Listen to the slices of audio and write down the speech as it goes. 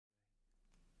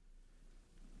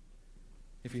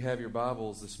If you have your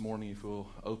Bibles this morning, if we'll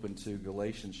open to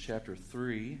Galatians chapter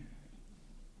 3.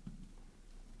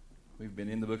 We've been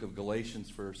in the book of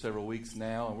Galatians for several weeks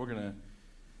now, and we're going to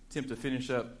attempt to finish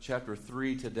up chapter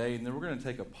 3 today, and then we're going to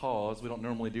take a pause. We don't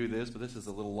normally do this, but this is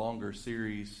a little longer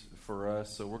series for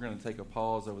us, so we're going to take a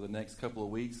pause over the next couple of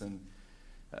weeks and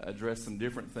address some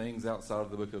different things outside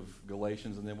of the book of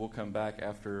Galatians, and then we'll come back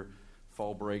after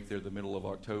fall break there, the middle of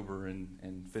October,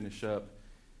 and finish up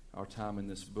our time in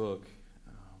this book.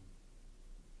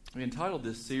 We entitled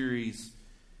this series,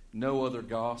 No Other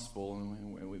Gospel,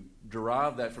 and we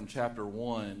derived that from chapter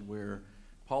 1, where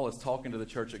Paul is talking to the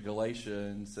church at Galatia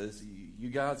and says, you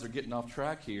guys are getting off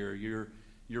track here.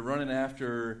 You're running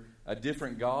after a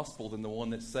different gospel than the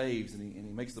one that saves. And he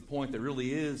makes the point there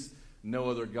really is no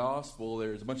other gospel.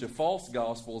 There's a bunch of false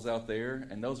gospels out there,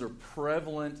 and those are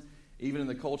prevalent even in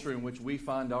the culture in which we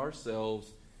find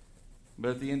ourselves.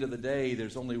 But at the end of the day,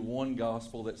 there's only one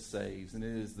gospel that saves, and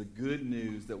it is the good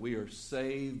news that we are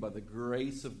saved by the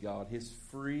grace of God, His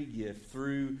free gift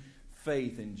through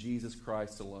faith in Jesus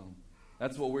Christ alone.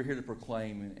 That's what we're here to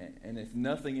proclaim, and if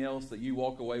nothing else that you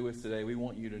walk away with today, we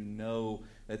want you to know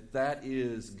that that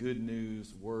is good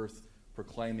news worth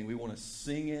proclaiming. We want to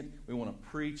sing it, we want to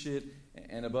preach it,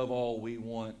 and above all, we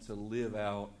want to live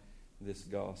out this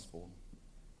gospel.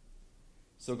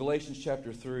 So Galatians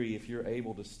chapter 3, if you're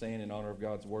able to stand in honor of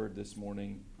God's word this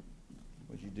morning,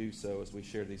 would you do so as we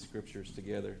share these scriptures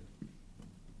together?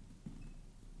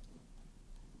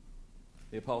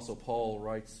 The Apostle Paul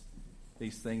writes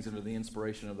these things under the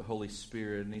inspiration of the Holy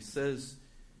Spirit, and he says,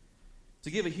 "To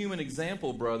give a human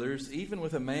example, brothers, even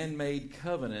with a man-made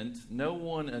covenant, no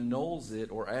one annuls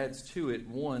it or adds to it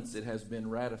once it has been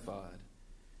ratified.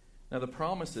 Now the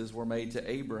promises were made to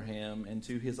Abraham and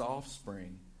to his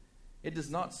offspring. It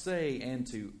does not say, and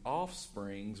to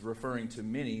offsprings, referring to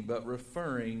many, but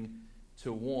referring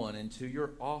to one, and to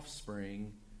your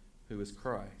offspring, who is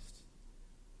Christ.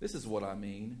 This is what I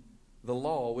mean. The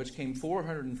law, which came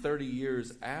 430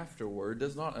 years afterward,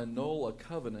 does not annul a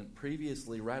covenant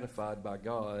previously ratified by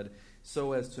God,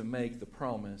 so as to make the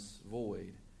promise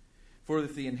void. For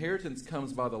if the inheritance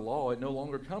comes by the law, it no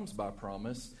longer comes by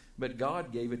promise, but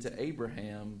God gave it to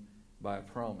Abraham by a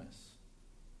promise.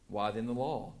 Why then the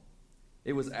law?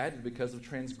 It was added because of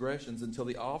transgressions until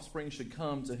the offspring should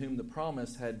come to whom the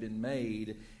promise had been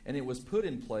made, and it was put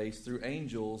in place through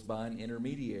angels by an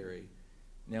intermediary.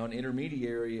 Now an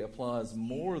intermediary implies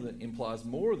more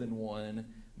than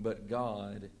one, but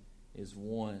God is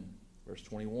one." Verse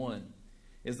 21.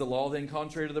 "Is the law then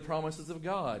contrary to the promises of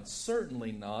God?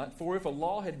 Certainly not. For if a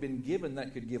law had been given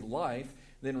that could give life,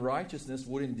 then righteousness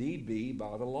would indeed be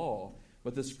by the law.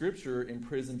 But the Scripture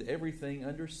imprisoned everything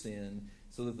under sin,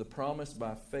 so that the promise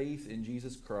by faith in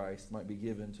Jesus Christ might be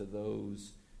given to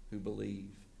those who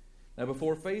believe. Now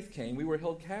before faith came, we were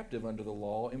held captive under the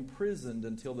law, imprisoned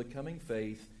until the coming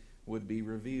faith would be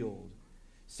revealed.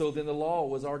 So then the law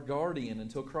was our guardian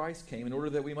until Christ came, in order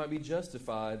that we might be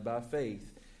justified by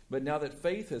faith. But now that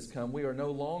faith has come, we are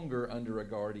no longer under a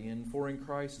guardian, for in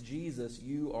Christ Jesus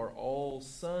you are all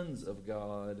sons of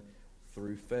God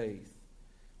through faith.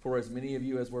 For as many of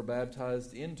you as were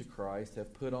baptized into Christ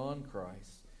have put on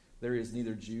Christ. There is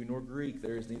neither Jew nor Greek,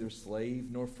 there is neither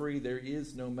slave nor free, there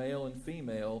is no male and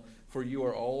female, for you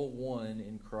are all one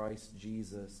in Christ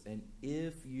Jesus. And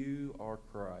if you are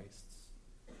Christ's,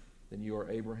 then you are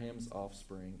Abraham's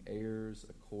offspring, heirs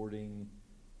according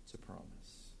to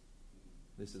promise."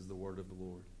 This is the word of the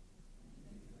Lord.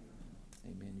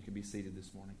 Amen. You can be seated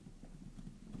this morning.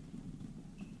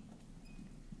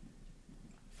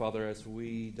 Father, as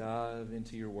we dive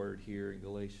into your word here in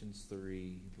Galatians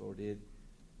 3, Lord, it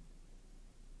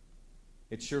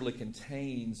surely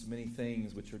contains many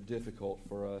things which are difficult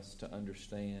for us to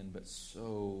understand, but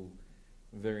so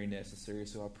very necessary.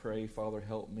 So I pray, Father,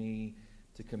 help me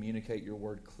to communicate your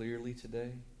word clearly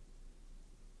today.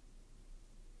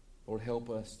 Lord, help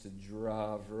us to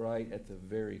drive right at the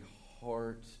very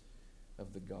heart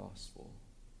of the gospel,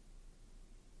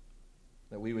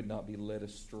 that we would not be led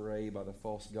astray by the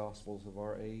false gospels of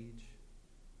our age,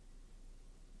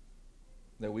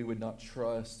 that we would not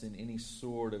trust in any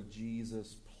sort of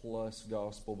Jesus plus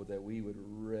gospel, but that we would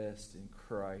rest in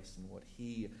Christ and what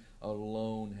He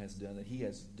alone has done, that He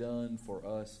has done for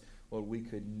us what we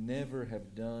could never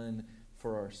have done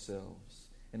for ourselves.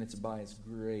 And it's by His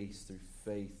grace through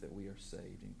faith that we are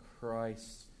saved. In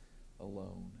Christ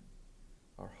alone,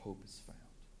 our hope is found.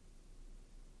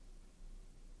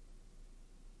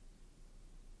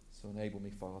 So enable me,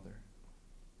 Father.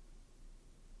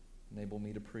 Enable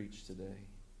me to preach today.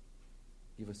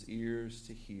 Give us ears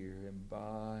to hear, and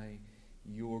by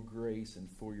your grace and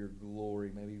for your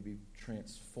glory. May we be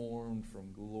transformed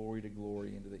from glory to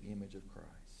glory into the image of Christ.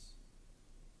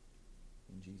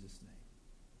 In Jesus' name.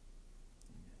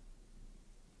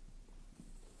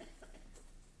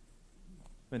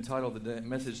 I've entitled the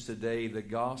message today, The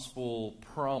Gospel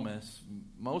Promise,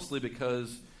 mostly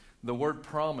because the word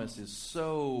promise is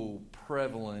so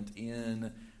prevalent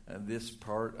in this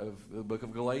part of the book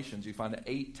of Galatians. You find it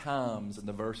 8 times in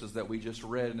the verses that we just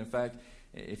read. And in fact,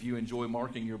 if you enjoy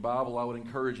marking your Bible, I would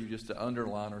encourage you just to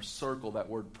underline or circle that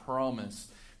word promise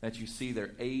that you see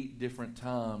there 8 different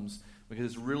times, because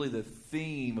it's really the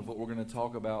theme of what we're going to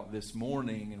talk about this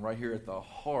morning, and right here at the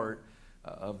heart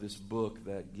of this book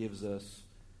that gives us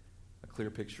a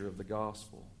clear picture of the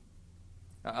gospel.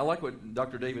 I like what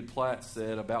Dr. David Platt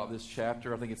said about this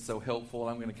chapter. I think it's so helpful,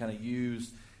 and I'm going to kind of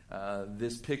use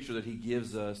this picture that he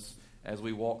gives us as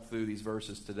we walk through these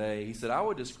verses today. He said, I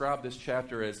would describe this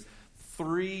chapter as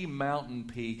 3 mountain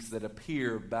peaks that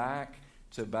appear back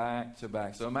to back to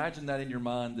back. So imagine that in your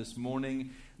mind this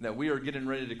morning, that we are getting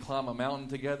ready to climb a mountain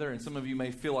together, and some of you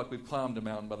may feel like we've climbed a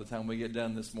mountain by the time we get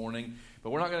done this morning,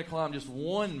 but we're not going to climb just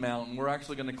one mountain. We're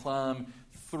actually going to climb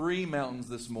 3 mountains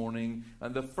this morning.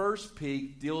 The first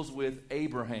peak deals with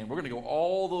Abraham. We're going to go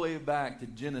all the way back to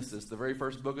Genesis, the very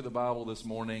first book of the Bible this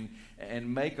morning,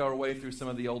 and make our way through some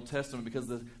of the Old Testament, because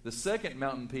the second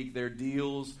mountain peak there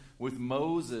deals with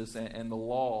Moses and the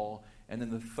law. And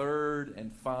then the third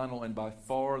and final, and by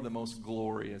far the most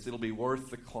glorious, it'll be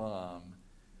worth the climb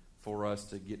for us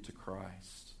to get to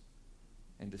Christ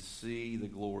and to see the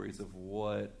glories of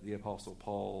what the Apostle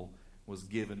Paul was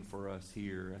given for us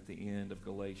here at the end of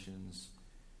Galatians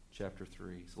chapter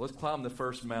 3. So let's climb the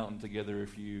first mountain together,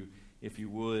 if you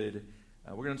would.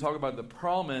 We're going to talk about the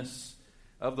promise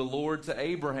of the Lord to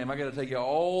Abraham. I got to take you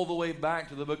all the way back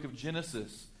to the book of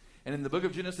Genesis. And in the book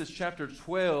of Genesis chapter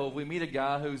 12, we meet a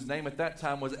guy whose name at that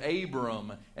time was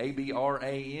Abram,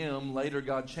 A-B-R-A-M. Later,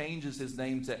 God changes his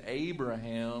name to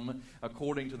Abraham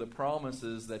according to the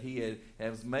promises that he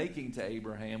was making to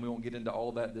Abraham. We won't get into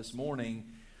all that this morning.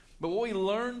 But what we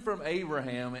learn from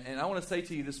Abraham, and I want to say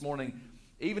to you this morning,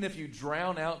 even if you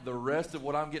drown out the rest of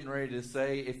what I'm getting ready to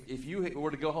say, if you were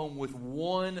to go home with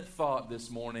one thought this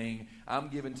morning, I'm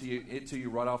giving it to you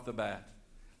right off the bat.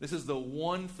 This is the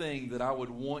one thing that I would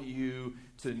want you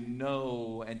to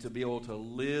know and to be able to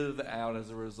live out as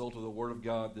a result of the Word of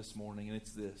God this morning, and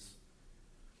it's this: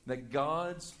 that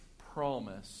God's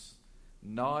promise,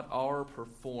 not our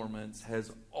performance,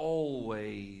 has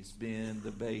always been the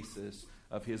basis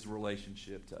of His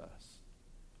relationship to us.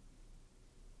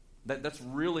 That's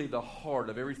really the heart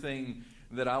of everything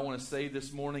that I want to say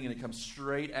this morning, and it comes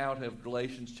straight out of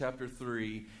Galatians chapter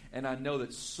 3. And I know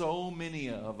that so many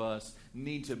of us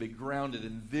need to be grounded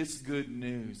in this good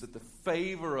news, that the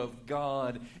favor of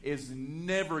God is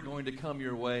never going to come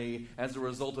your way as a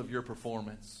result of your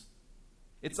performance.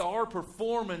 It's our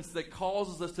performance that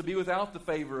causes us to be without the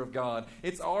favor of God.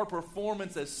 It's our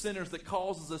performance as sinners that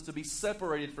causes us to be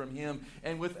separated from Him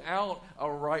and without a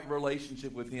right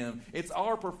relationship with Him. It's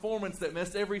our performance that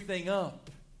messed everything up.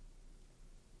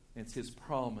 It's His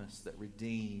promise that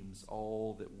redeems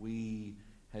all that we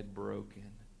had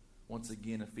broken. Once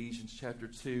again, Ephesians chapter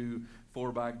 2,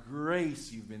 for by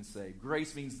grace you've been saved.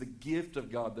 Grace means the gift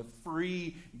of God, the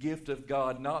free gift of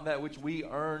God, not that which we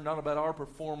earn, not about our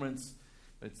performance,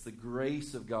 but it's the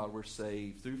grace of God we're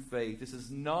saved through faith. This is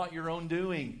not your own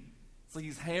doing. It's like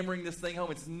he's hammering this thing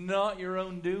home. It's not your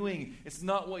own doing. It's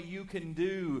not what you can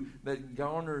do that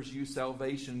garners you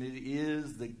salvation. It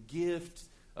is the gift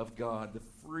of God, the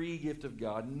free gift of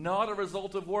God, not a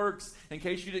result of works. In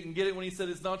case you didn't get it when he said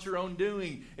it's not your own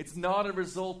doing, it's not a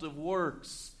result of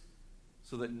works,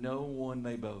 so that no one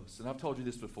may boast. And I've told you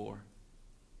this before.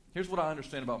 Here's what I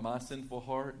understand about my sinful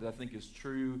heart that I think is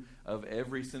true of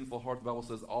every sinful heart. The Bible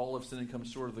says all have sinned and come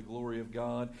short of the glory of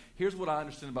God. Here's what I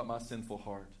understand about my sinful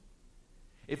heart.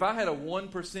 If I had a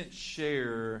 1%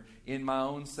 share in my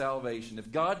own salvation, if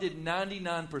God did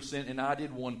 99% and I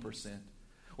did 1%,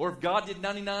 or if God did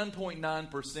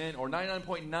 99.9% or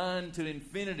 99.9 to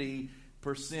infinity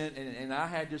percent, and I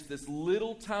had just this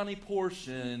little tiny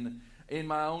portion in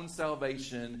my own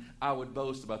salvation, I would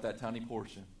boast about that tiny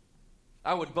portion.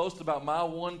 I would boast about my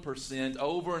 1%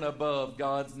 over and above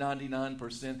God's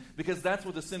 99%, because that's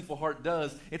what the sinful heart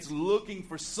does. It's looking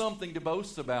for something to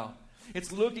boast about.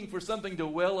 It's looking for something to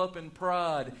well up in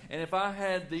pride. And if I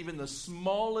had even the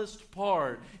smallest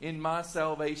part in my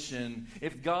salvation,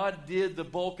 if God did the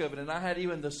bulk of it and I had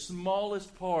even the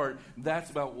smallest part,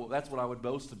 that's what I would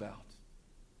boast about.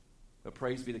 But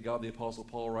praise be to God, the Apostle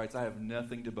Paul writes, I have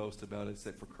nothing to boast about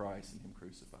except for Christ and Him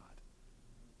crucified.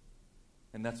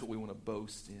 And that's what we want to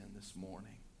boast in this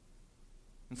morning.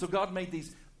 And so God made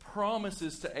these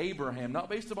promises to Abraham, not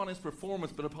based upon his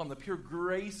performance, but upon the pure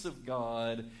grace of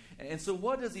God. And so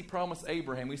what does he promise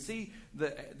Abraham? We see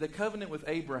the covenant with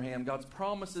Abraham, God's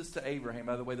promises to Abraham.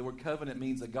 By the way, the word covenant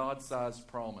means a God-sized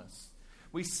promise.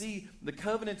 We see the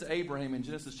covenant to Abraham in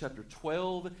Genesis chapter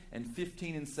 12 and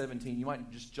 15 and 17. You might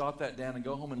just jot that down and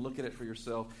go home and look at it for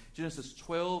yourself. Genesis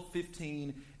 12,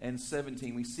 15, and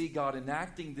 17. We see God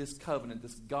enacting this covenant,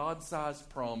 this God-sized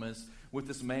promise with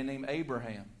this man named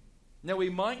Abraham. Now, we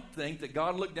might think that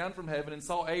God looked down from heaven and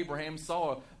saw Abraham,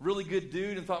 saw a really good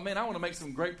dude, and thought, man, I want to make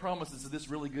some great promises to this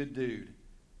really good dude.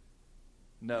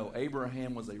 No,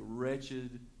 Abraham was a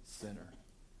wretched sinner.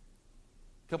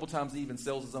 A couple times he even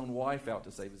sells his own wife out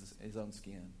to save his own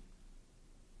skin.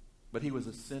 But he was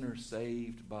a sinner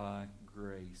saved by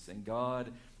grace. And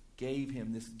God gave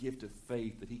him this gift of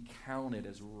faith that he counted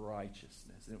as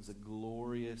righteousness. And it was a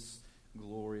glorious,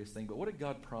 glorious thing. But what did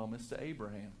God promise to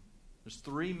Abraham? There's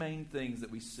three main things that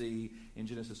we see in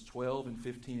Genesis 12 and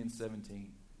 15 and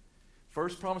 17.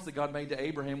 First promise that God made to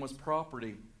Abraham was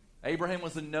property. Abraham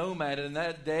was a nomad, and in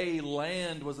that day,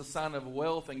 land was a sign of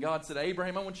wealth. And God said,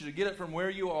 Abraham, I want you to get up from where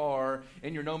you are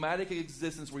in your nomadic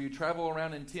existence where you travel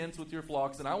around in tents with your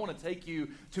flocks, and I want to take you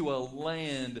to a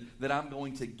land that I'm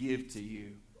going to give to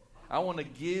you. I want to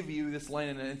give you this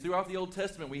land. And throughout the Old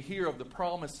Testament, we hear of the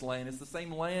promised land. It's the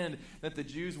same land that the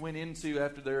Jews went into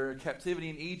after their captivity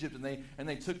in Egypt, and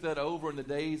they took that over in the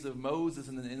days of Moses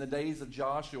and in the days of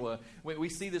Joshua. We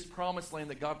see this promised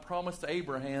land that God promised to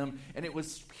Abraham, and it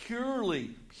was purely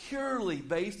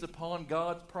based upon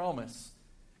God's promise.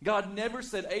 God never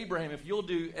said, Abraham, if you'll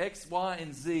do X, Y,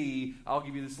 and Z, I'll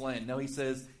give you this land. No, he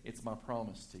says, it's my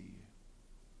promise to you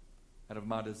out of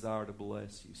my desire to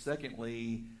bless you.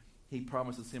 Secondly, he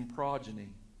promises him progeny.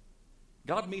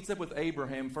 God meets up with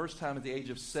Abraham first time at the age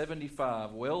of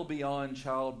 75, well beyond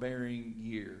childbearing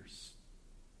years,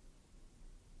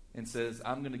 and says,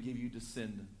 I'm going to give you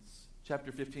descendants.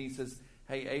 Chapter 15 says,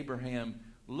 hey, Abraham,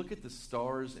 look at the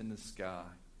stars in the sky.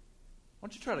 Why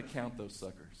don't you try to count those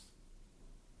suckers?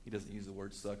 He doesn't use the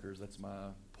word suckers. That's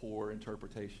my poor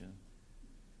interpretation.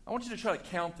 I want you to try to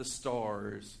count the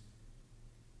stars.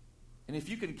 And if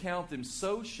you can count them,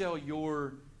 so shall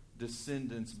your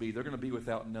descendants be. They're going to be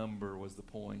without number, was the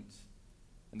point.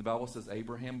 And the Bible says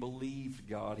Abraham believed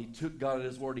God. He took God at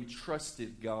his word. He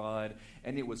trusted God.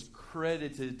 And it was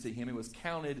credited to him. It was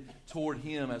counted toward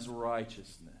him as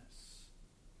righteousness.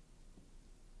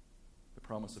 The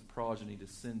promise of progeny,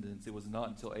 descendants. It was not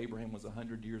until Abraham was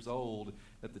 100 years old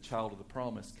that the child of the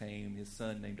promise came, his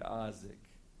son named Isaac.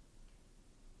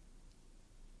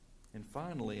 And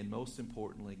finally, and most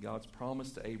importantly, God's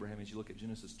promise to Abraham, as you look at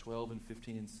Genesis 12 and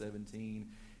 15 and 17,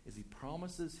 is he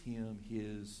promises him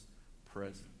his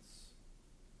presence.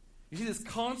 You see this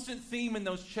constant theme in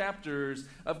those chapters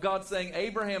of God saying,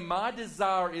 Abraham, my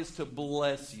desire is to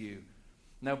bless you.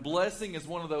 Now, blessing is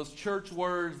one of those church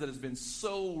words that has been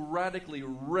so radically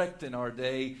wrecked in our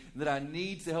day that I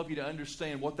need to help you to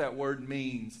understand what that word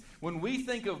means. When we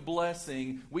think of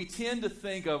blessing, we tend to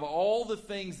think of all the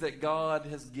things that God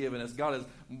has given us. God has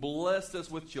blessed us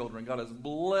with children. God has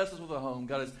blessed us with a home.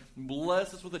 God has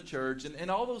blessed us with a church. And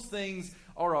all those things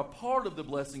are a part of the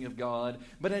blessing of God.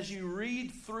 But as you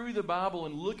read through the Bible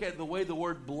and look at the way the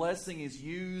word blessing is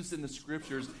used in the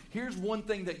Scriptures, here's one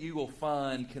thing that you will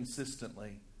find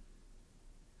consistently.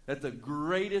 That the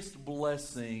greatest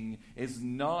blessing is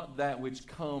not that which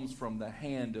comes from the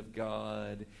hand of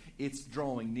God. It's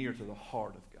drawing near to the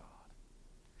heart of God.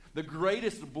 The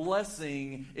greatest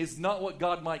blessing is not what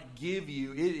God might give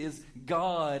you. It is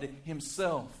God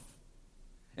himself.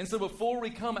 And so before we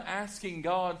come asking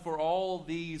God for all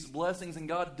these blessings, and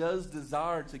God does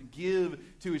desire to give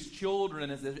to his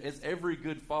children as every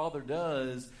good father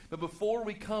does, but before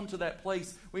we come to that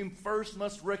place, we first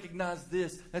must recognize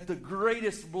this, that the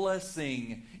greatest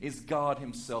blessing is God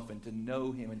himself, and to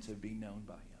know him and to be known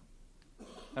by him.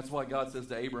 That's why God says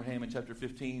to Abraham in chapter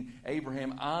 15,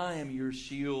 Abraham, I am your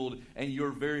shield and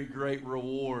your very great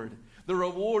reward. The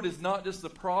reward is not just the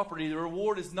property. The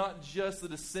reward is not just the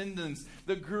descendants.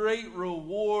 The great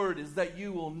reward is that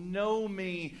you will know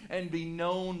me and be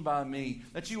known by me.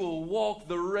 That you will walk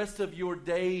the rest of your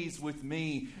days with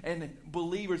me. And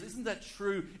believers, isn't that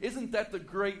true? Isn't that the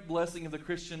great blessing of the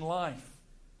Christian life?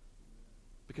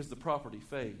 Because the property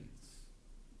fades.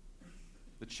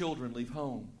 The children leave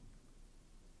home.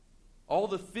 All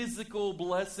the physical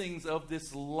blessings of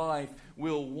this life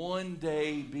will one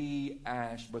day be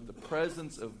ash, but the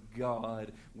presence of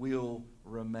God will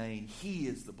remain. He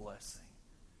is the blessing.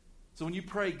 So when you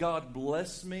pray, God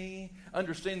bless me,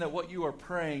 understand that what you are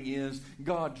praying is,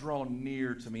 God draw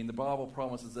near to me. And the Bible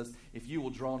promises us, if you will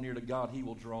draw near to God, He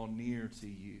will draw near to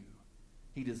you.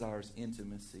 He desires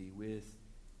intimacy with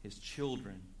His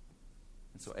children.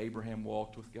 And so Abraham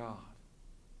walked with God.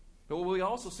 But what we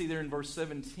also see there in verse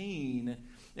 17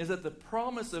 is that the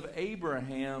promise of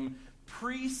Abraham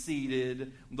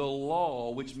preceded the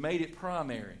law, which made it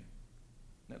primary.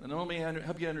 Now, let me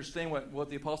help you understand what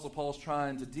the Apostle Paul is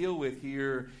trying to deal with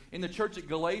here. In the church at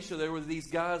Galatia, there were these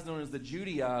guys known as the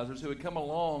Judaizers who had come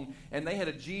along, and they had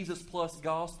a Jesus plus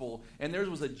gospel, and theirs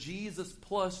was a Jesus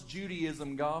plus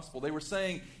Judaism gospel. They were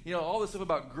saying, all this stuff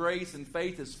about grace and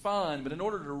faith is fine, but in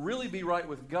order to really be right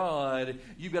with God,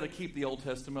 you've got to keep the Old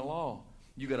Testament law.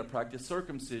 You've got to practice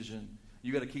circumcision.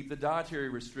 You've got to keep the dietary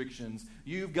restrictions.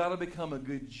 You've got to become a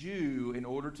good Jew in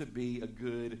order to be a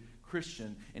good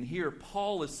Christian. And here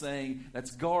Paul is saying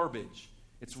that's garbage.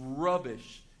 It's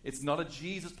rubbish. It's not a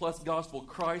Jesus plus gospel.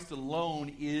 Christ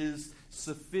alone is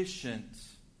sufficient.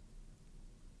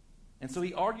 And so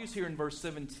he argues here in verse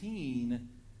 17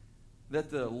 that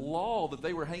the law that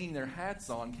they were hanging their hats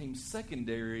on came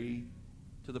secondary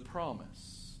to the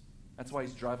promise. That's why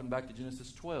he's driving back to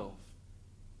Genesis 12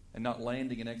 and not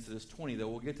landing in Exodus 20, though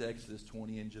we'll get to Exodus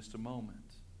 20 in just a moment.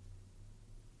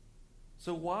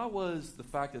 So why was the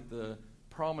fact that the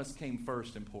promise came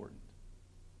first important?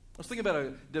 Let's think about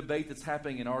a debate that's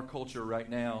happening in our culture right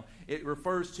now. It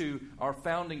refers to our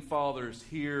founding fathers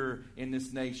here in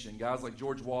this nation, guys like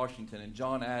George Washington and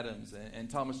John Adams and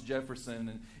Thomas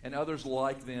Jefferson and others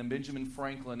like them, Benjamin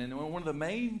Franklin. And one of the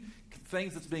main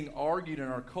things that's being argued in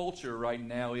our culture right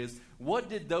now is, what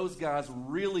did those guys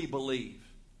really believe?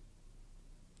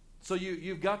 So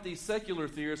you've got these secular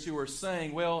theorists who are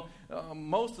saying,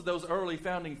 most of those early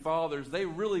founding fathers, they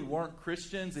really weren't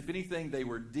Christians. If anything, they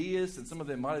were deists, and some of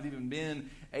them might have even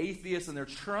been atheists, and they're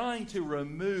trying to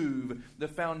remove the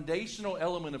foundational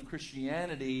element of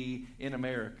Christianity in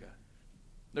America.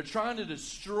 They're trying to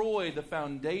destroy the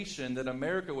foundation that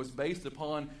America was based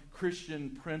upon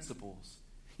Christian principles.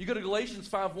 You go to Galatians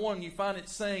 5:1, you find it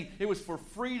saying, it was for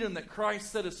freedom that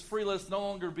Christ set us free. Let us no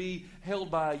longer be held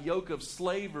by a yoke of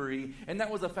slavery. And that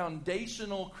was a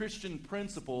foundational Christian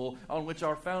principle on which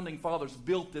our founding fathers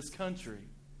built this country.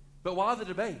 But why the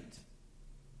debate?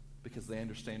 Because they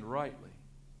understand rightly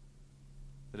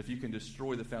that if you can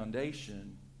destroy the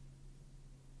foundation,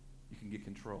 you can get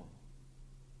control.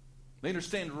 They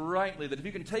understand rightly that if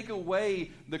you can take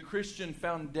away the Christian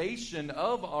foundation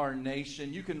of our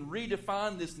nation, you can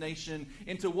redefine this nation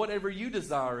into whatever you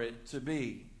desire it to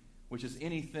be, which is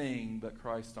anything but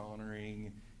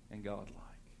Christ-honoring and godlike.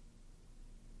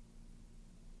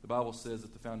 The Bible says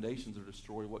if the foundations are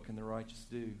destroyed, what can the righteous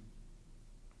do?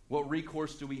 What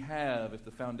recourse do we have if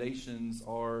the foundations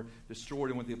are destroyed?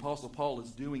 And what the Apostle Paul is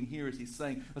doing here is he's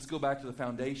saying, let's go back to the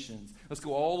foundations. Let's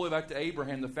go all the way back to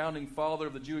Abraham, the founding father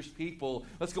of the Jewish people.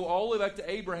 Let's go all the way back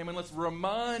to Abraham, and let's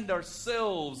remind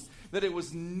ourselves that it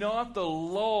was not the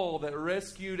law that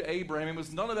rescued Abraham. It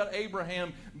was not about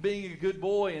Abraham being a good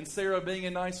boy and Sarah being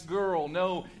a nice girl.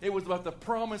 No, it was about the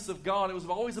promise of God. It was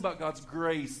always about God's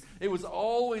grace. It was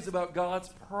always about God's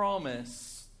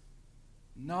promise,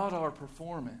 not our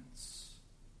performance.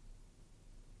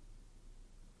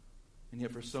 And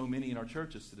yet for so many in our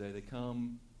churches today, they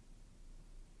come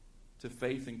to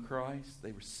faith in Christ.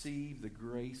 They receive the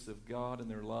grace of God in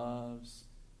their lives.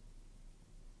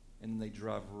 And they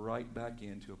drive right back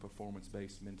into a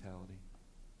performance-based mentality,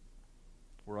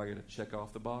 where I got to check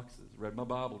off the boxes. Read my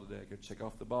Bible today. I got to check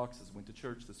off the boxes. Went to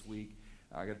church this week.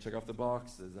 I got to check off the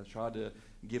boxes. I tried to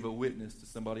give a witness to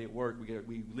somebody at work.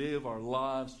 We live our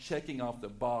lives checking off the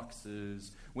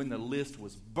boxes when the list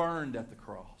was burned at the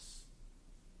cross.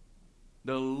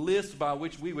 The list by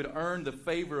which we would earn the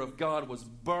favor of God was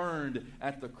burned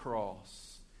at the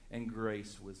cross, and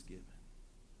grace was given.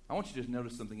 I want you to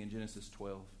notice something in Genesis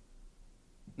 12.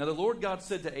 Now the Lord God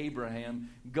said to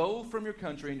Abraham, "Go from your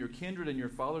country and your kindred and your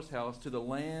father's house to the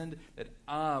land that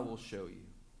I will show you.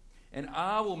 And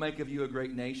I will make of you a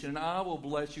great nation, and I will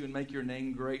bless you and make your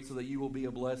name great so that you will be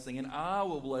a blessing. And I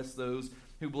will bless those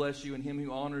who bless you, and him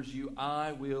who honors you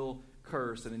I will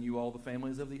curse. And in you all the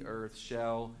families of the earth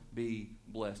shall be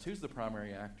blessed." Who's the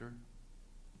primary actor?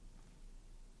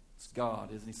 It's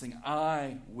God, isn't he? Saying,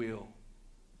 I will.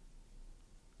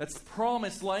 That's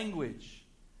promised language.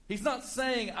 He's not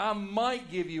saying, I might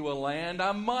give you a land,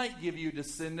 I might give you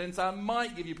descendants, I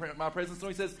might give you my presence. No,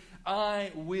 he says,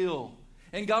 I will.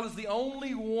 And God is the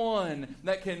only one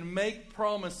that can make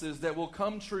promises that will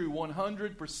come true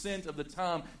 100% of the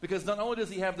time. Because not only does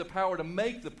he have the power to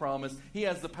make the promise, he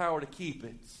has the power to keep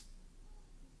it.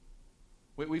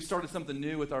 We've started something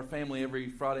new with our family every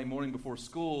Friday morning before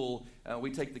school.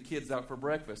 We take the kids out for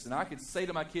breakfast. And I could say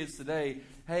to my kids today,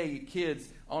 hey, kids,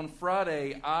 on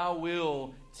Friday, I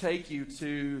will take you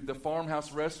to the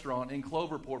Farmhouse Restaurant in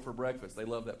Cloverport for breakfast. They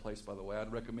love that place, by the way.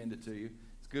 I'd recommend it to you.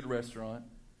 It's a good restaurant.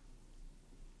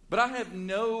 But I have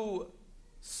no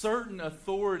certain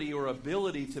authority or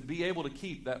ability to be able to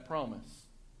keep that promise.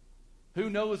 Who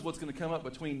knows what's going to come up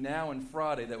between now and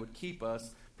Friday that would keep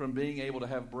us from being able to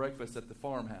have breakfast at the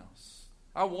farmhouse?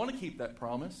 I want to keep that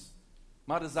promise.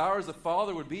 My desire as a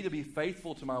father would be to be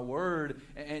faithful to my word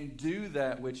and do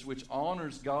that which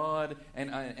honors God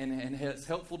and is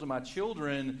helpful to my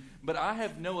children, but I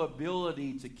have no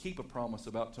ability to keep a promise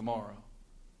about tomorrow.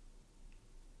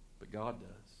 But God does.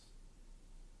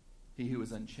 He who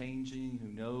is unchanging, who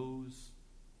knows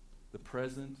the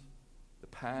present, the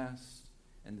past,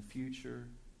 and the future,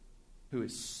 who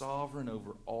is sovereign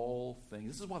over all things.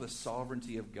 This is why the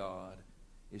sovereignty of God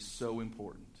is so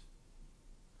important.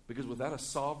 Because without a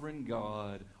sovereign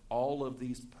God, all of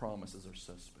these promises are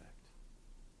suspect.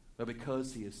 But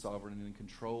because he is sovereign and in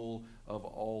control of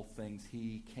all things,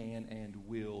 he can and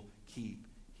will keep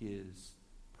his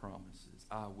promises.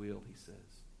 I will, he says.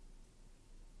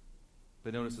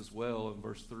 But notice as well in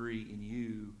verse 3, in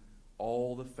you,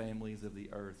 all the families of the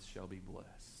earth shall be blessed.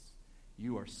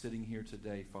 You are sitting here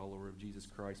today, follower of Jesus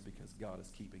Christ, because God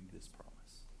is keeping this promise.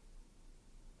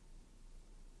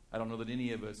 I don't know that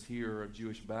any of us here are of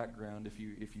Jewish background.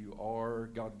 If you are,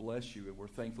 God bless you, and we're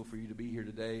thankful for you to be here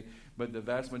today. But the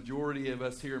vast majority of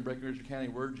us here in Breckenridge County,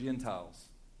 we're Gentiles.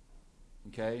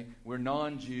 Okay? We're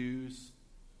non-Jews.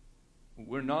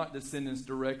 We're not descendants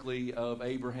directly of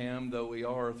Abraham, though we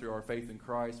are through our faith in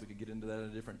Christ. We could get into that at a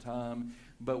different time.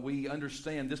 But we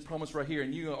understand this promise right here.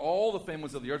 And you, all the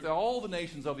families of the earth, all the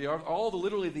nations of the earth,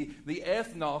 literally the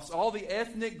ethnos, all the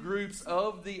ethnic groups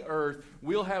of the earth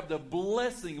will have the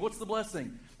blessing. What's the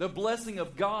blessing? The blessing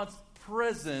of God's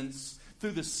presence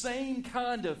through the same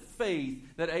kind of faith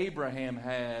that Abraham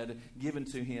had given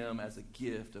to him as a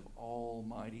gift of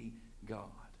Almighty God.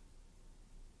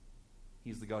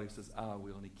 He's the God who says, I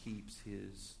will, and he keeps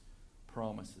his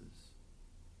promises.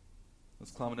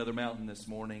 Let's climb another mountain this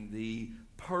morning. The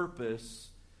purpose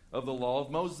of the law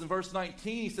of Moses. In verse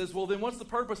 19, he says, well, then what's the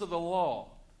purpose of the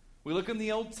law? We look in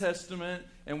the Old Testament,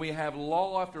 and we have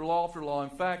law after law after law. In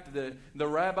fact, the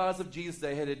rabbis of Jesus'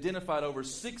 day had identified over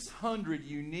 600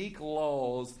 unique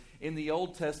laws in the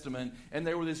Old Testament, and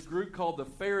there were this group called the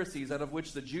Pharisees, out of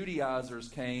which the Judaizers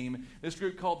came. This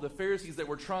group called the Pharisees that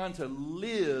were trying to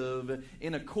live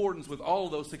in accordance with all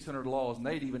of those 600 laws, and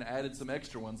they'd even added some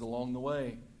extra ones along the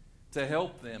way to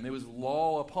help them. It was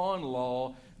law upon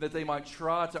law that they might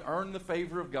try to earn the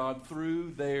favor of God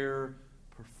through their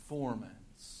performance.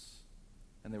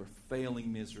 And they were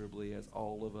failing miserably, as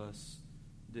all of us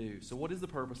do. So what is the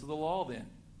purpose of the law then?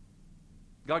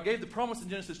 God gave the promise in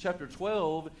Genesis chapter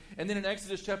 12, and then in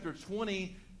Exodus chapter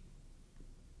 20,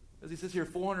 as he says here,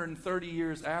 430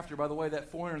 years after. By the way,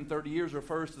 that 430 years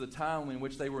refers to the time in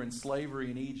which they were in slavery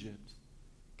in Egypt.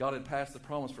 God had passed the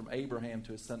promise from Abraham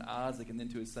to his son Isaac and then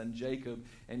to his son Jacob,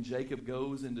 and Jacob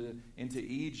goes into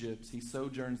Egypt. He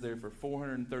sojourns there for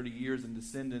 430 years, and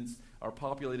descendants are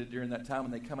populated during that time,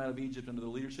 and they come out of Egypt under the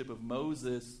leadership of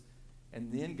Moses,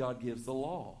 and then God gives the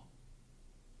law.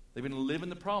 They've been living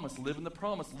the promise, living the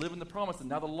promise, living the promise, and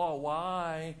now the law.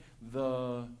 Why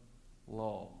the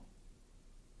law?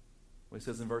 Well, it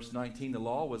says in verse 19, the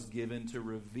law was given to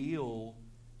reveal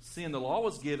sin. The law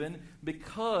was given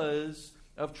because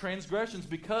of transgressions,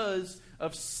 because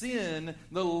of sin.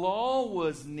 The law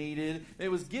was needed. It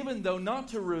was given, though, not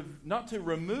to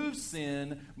remove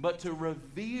sin, but to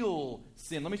reveal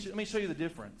sin. Let me show you the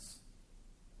difference.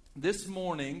 This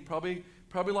morning, probably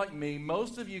like me,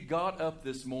 most of you got up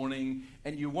this morning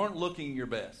and you weren't looking your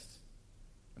best.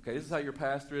 Okay, this is how your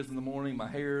pastor is in the morning. My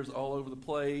hair's all over the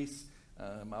place.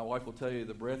 My wife will tell you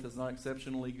the breath is not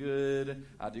exceptionally good.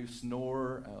 I do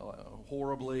snore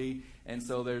horribly. And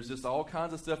so there's just all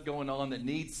kinds of stuff going on that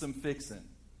needs some fixing.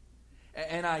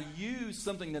 And I use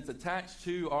something that's attached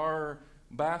to our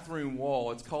bathroom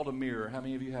wall. It's called a mirror. How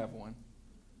many of you have one?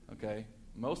 Okay.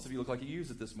 Most of you look like you used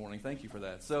it this morning. Thank you for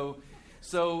that.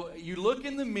 So you look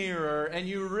in the mirror and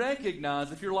you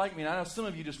recognize, if you're like me, and I know some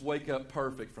of you just wake up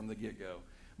perfect from the get-go.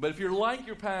 But if you're like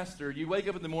your pastor, you wake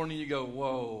up in the morning and you go,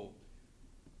 whoa.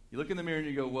 You look in the mirror and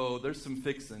you go, whoa, there's some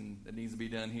fixing that needs to be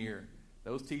done here.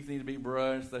 Those teeth need to be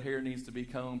brushed. The hair needs to be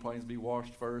combed. Probably needs to be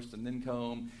washed first and then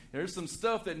combed. There's some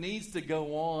stuff that needs to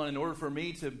go on in order for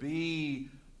me to be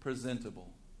presentable.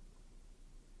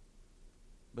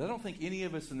 But I don't think any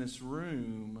of us in this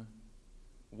room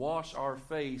wash our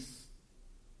face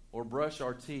or brush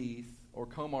our teeth or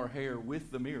comb our hair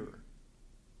with the mirror?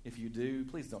 If you do,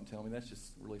 please don't tell me. That's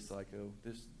just really psycho.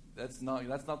 That's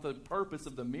not the purpose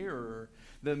of the mirror.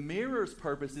 The mirror's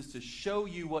purpose is to show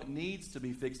you what needs to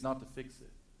be fixed, not to fix it.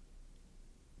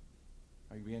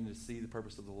 Are you beginning to see the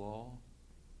purpose of the law?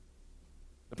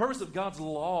 The purpose of God's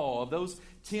law, of those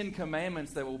 10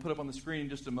 commandments that we'll put up on the screen in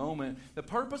just a moment, the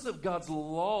purpose of God's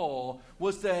law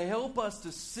was to help us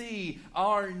to see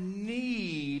our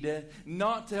need,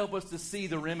 not to help us to see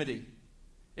the remedy.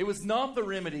 It was not the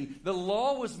remedy. The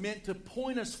law was meant to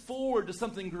point us forward to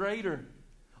something greater.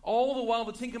 All the while,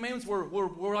 the 10 Commandments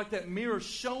were like that mirror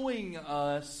showing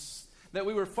us that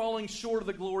we were falling short of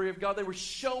the glory of God. They were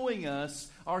showing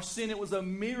us our sin. It was a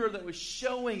mirror that was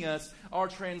showing us our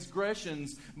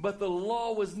transgressions. But the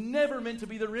law was never meant to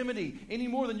be the remedy, any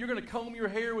more than you're going to comb your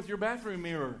hair with your bathroom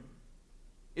mirror.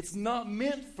 It's not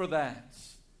meant for that.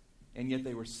 And yet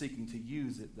they were seeking to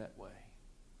use it that way.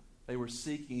 They were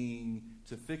seeking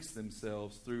to fix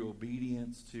themselves through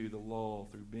obedience to the law,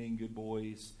 through being good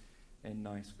boys and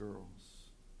nice girls.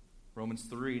 Romans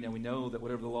 3, now we know that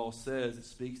whatever the law says, it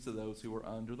speaks to those who are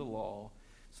under the law,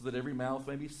 so that every mouth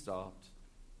may be stopped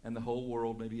and the whole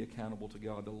world may be accountable to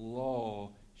God. The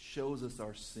law shows us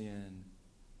our sin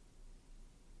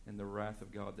and the wrath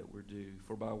of God that we're due.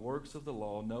 For by works of the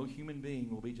law, no human being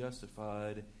will be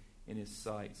justified in his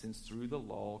sight, since through the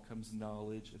law comes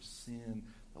knowledge of sin.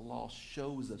 The law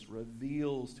shows us,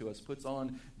 reveals to us, puts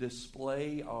on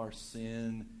display our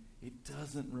sin. It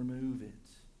doesn't remove it.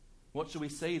 What should we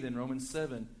say then, Romans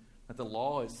 7? That the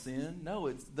law is sin? No,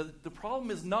 the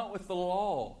problem is not with the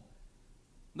law.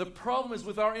 The problem is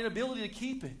with our inability to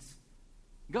keep it.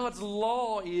 God's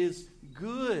law is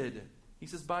good. He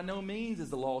says, by no means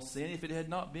is the law sin. If it had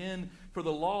not been for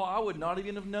the law, I would not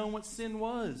even have known what sin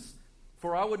was.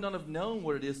 For I would not have known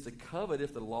what it is to covet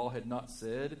if the law had not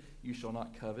said, you shall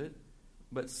not covet.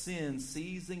 But sin,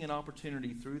 seizing an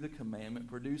opportunity through the commandment,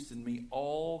 produced in me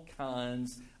all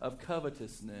kinds of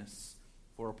covetousness.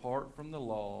 For apart from the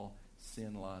law,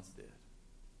 sin lies dead.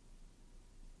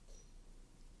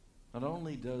 Not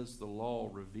only does the law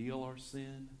reveal our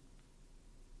sin,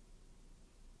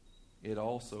 it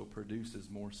also produces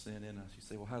more sin in us. You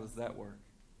say, well, how does that work?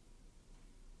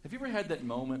 Have you ever had that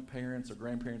moment, parents or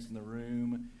grandparents in the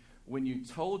room, when you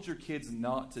told your kids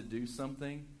not to do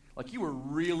something? Like you were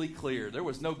really clear. There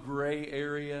was no gray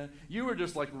area. You were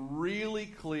just like really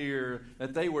clear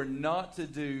that they were not to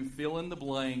do fill in the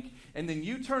blank. And then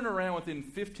you turn around within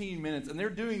 15 minutes and they're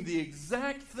doing the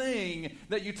exact thing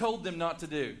that you told them not to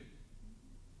do.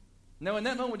 Now, in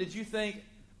that moment, did you think,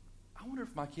 I wonder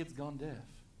if my kid's gone deaf?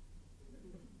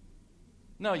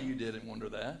 No, you didn't wonder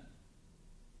that.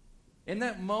 In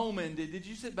that moment, did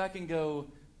you sit back and go,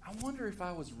 I wonder if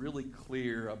I was really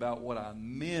clear about what I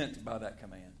meant by that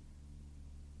command?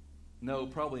 No,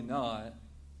 probably not.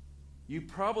 You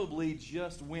probably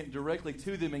just went directly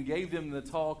to them and gave them the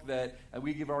talk that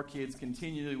we give our kids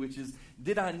continually, which is,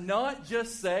 did I not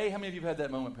just say, how many of you have had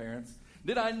that moment, parents?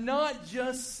 Did I not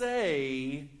just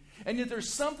say, and yet there's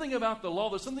something about the law,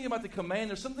 there's something about the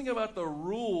command, there's something about the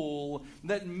rule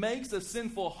that makes a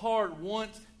sinful heart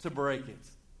want to break it.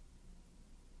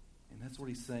 And that's what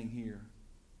he's saying here.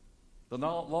 The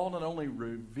law not only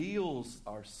reveals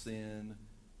our sin,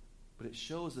 but it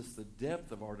shows us the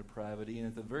depth of our depravity, and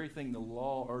that the very thing the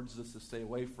law urges us to stay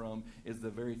away from is the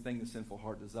very thing the sinful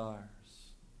heart desires.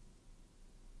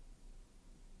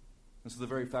 And so the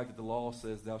very fact that the law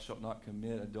says, thou shalt not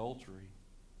commit adultery,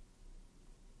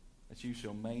 that you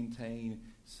shall maintain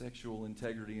sexual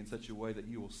integrity in such a way that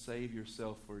you will save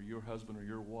yourself for your husband or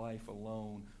your wife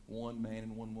alone, one man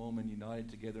and one woman united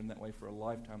together in that way for a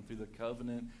lifetime through the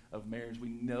covenant of marriage.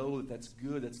 We know that that's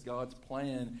good, that's God's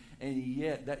plan, and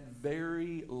yet that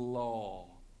very law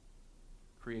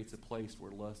creates a place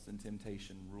where lust and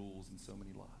temptation rules in so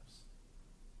many lives.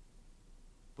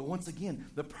 But once again,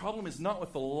 the problem is not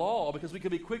with the law, because we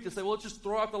could be quick to say, well, let's just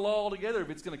throw out the law altogether if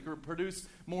it's going to produce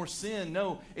more sin.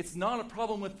 No, it's not a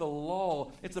problem with the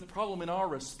law. It's a problem in our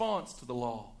response to the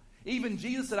law. Even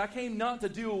Jesus said, I came not to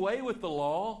do away with the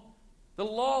law. The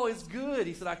law is good.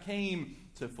 He said, I came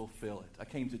to fulfill it. I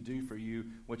came to do for you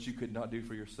what you could not do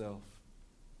for yourself.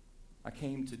 I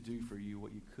came to do for you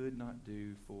what you could not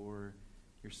do for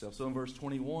yourself. So in verse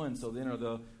 21, so then are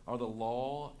the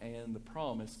law and the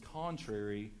promise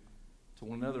contrary to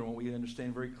one another? And what we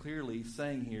understand very clearly he's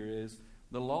saying here is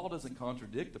the law doesn't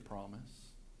contradict the promise,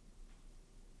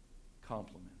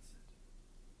 complements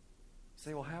it. You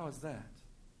say, well, how is that?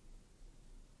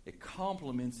 It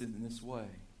complements it in this way,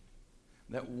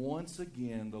 that once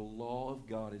again the law of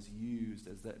God is used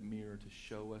as that mirror to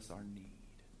show us our need.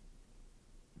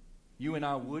 you and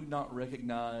I would not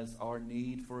recognize our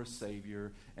need for a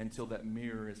Savior until that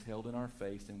mirror is held in our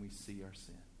face and we see our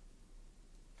sin.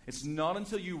 It's not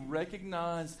until you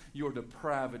recognize your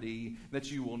depravity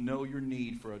that you will know your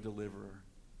need for a deliverer.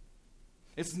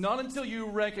 It's not until you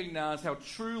recognize how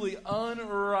truly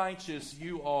unrighteous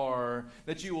you are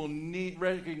that you will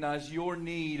recognize your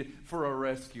need for a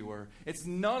rescuer. It's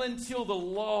not until the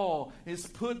law is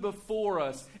put before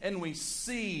us and we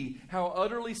see how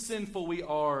utterly sinful we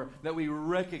are that we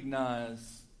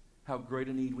recognize how great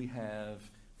a need we have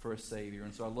for a Savior.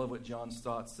 And so I love what John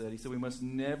Stott said. He said we must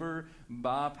never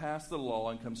bypass the law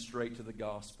and come straight to the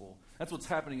gospel. That's what's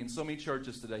happening in so many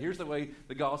churches today. Here's the way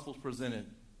the gospel is presented.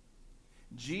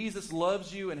 Jesus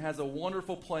loves you and has a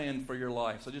wonderful plan for your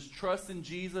life. So just trust in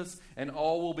Jesus and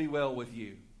all will be well with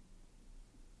you.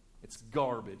 It's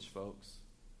garbage, folks.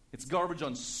 It's garbage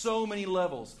on so many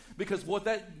levels. Because what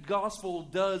that gospel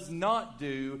does not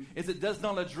do is it does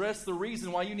not address the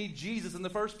reason why you need Jesus in the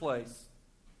first place.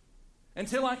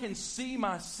 Until I can see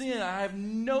my sin, I have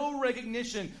no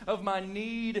recognition of my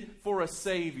need for a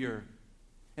Savior.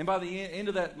 And by the end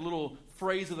of that little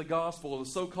phrase of the gospel, the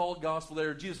so-called gospel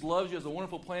there, Jesus loves you, has a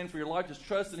wonderful plan for your life, just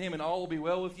trust in Him and all will be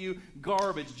well with you.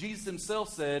 Garbage. Jesus Himself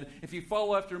said, if you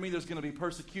follow after me, there's going to be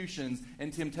persecutions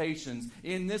and temptations.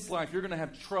 In this life, you're going to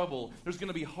have trouble. There's going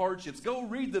to be hardships. Go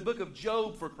read the book of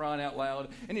Job, for crying out loud.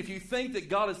 And if you think that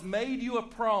God has made you a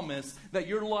promise that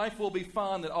your life will be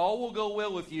fine, that all will go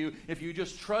well with you, if you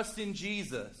just trust in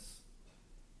Jesus,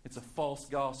 it's a false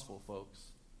gospel, folks.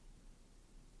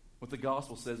 What the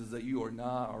gospel says is that you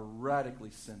are radically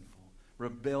sinful,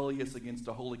 rebellious against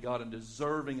a holy God and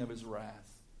deserving of His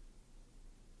wrath.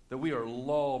 That we are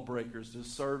lawbreakers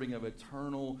deserving of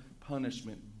eternal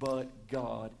punishment, but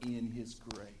God in His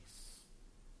grace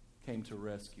came to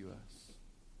rescue us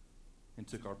and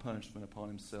took our punishment upon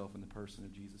Himself in the person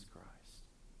of Jesus Christ.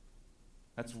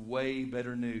 That's way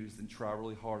better news than try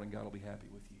really hard and God will be happy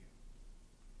with you.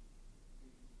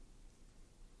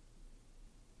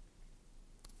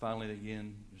 Finally,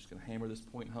 again, I'm just going to hammer this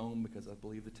point home because I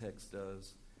believe the text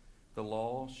does. The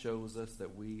law shows us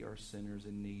that we are sinners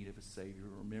in need of a Savior.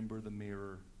 Remember the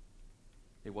mirror.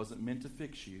 It wasn't meant to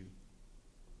fix you.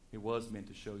 It was meant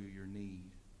to show you your need.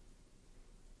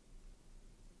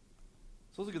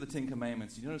 So let's look at the Ten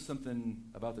Commandments. You notice something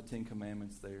about the Ten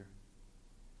Commandments there?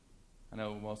 I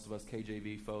know most of us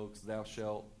KJV folks, thou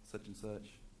shalt, such and such.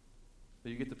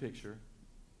 But you get the picture.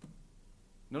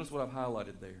 Notice what I've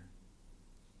highlighted there.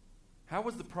 How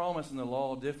was the promise in the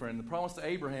law different? In the promise to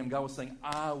Abraham, God was saying,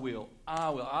 I'll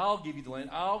give you the land.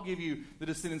 I'll give you the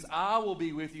descendants. I will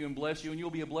be with you and bless you, and you'll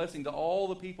be a blessing to all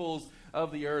the peoples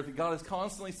of the earth. And God is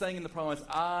constantly saying in the promise,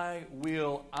 I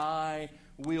will.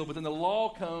 But then the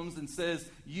law comes and says,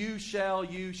 you shall.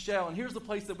 And here's the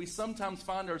place that we sometimes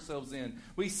find ourselves in.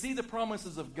 We see the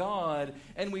promises of God,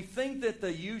 and we think that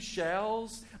the you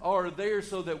shalls are there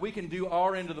so that we can do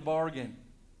our end of the bargain.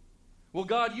 Well,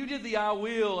 God, you did the I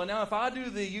will, and now if I do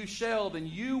the you shall, then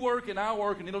you work and I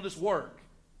work, and it'll just work.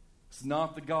 It's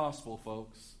not the gospel,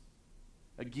 folks.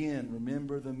 Again,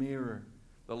 remember the mirror.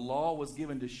 The law was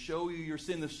given to show you your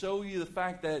sin, to show you the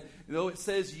fact that though it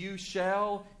says you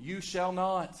shall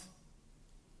not.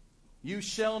 You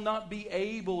shall not be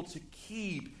able to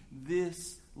keep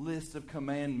this list of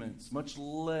commandments, much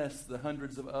less the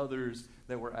hundreds of others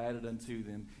that were added unto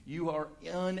them. You are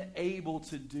unable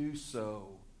to do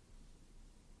so.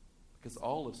 Because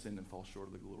all have sinned and fall short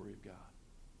of the glory of God.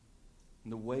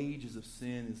 And the wages of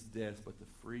sin is death, but the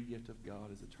free gift of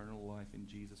God is eternal life in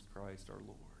Jesus Christ our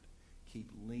Lord. Keep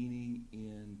leaning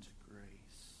into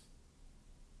grace.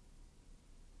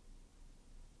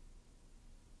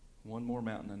 One more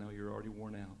mountain. I know you're already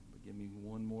worn out, but give me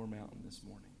one more mountain this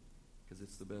morning, because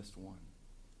it's the best one.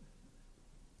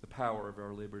 The power of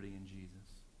our liberty in Jesus.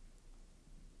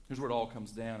 Here's where it all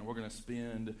comes down. And we're going to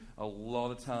spend a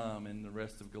lot of time in the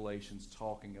rest of Galatians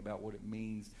talking about what it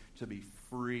means to be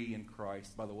free in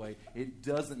Christ. By the way, it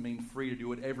doesn't mean free to do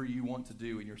whatever you want to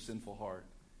do in your sinful heart.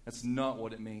 That's not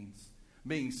what it means.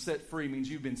 Being set free means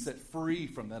you've been set free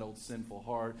from that old sinful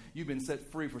heart. You've been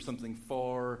set free for something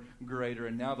far greater.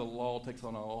 And now the law takes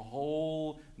on a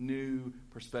whole new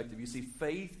perspective. You see,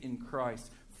 faith in Christ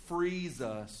frees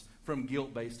us from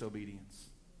guilt-based obedience.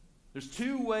 There's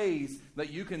two ways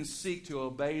that you can seek to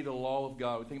obey the law of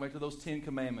God. We think back to those 10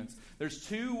 commandments. There's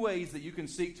two ways that you can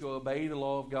seek to obey the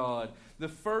law of God. The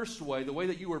first way, the way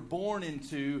that you were born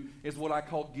into, is what I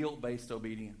call guilt-based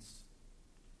obedience.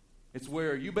 It's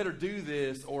where you better do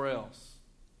this or else.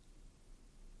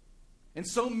 And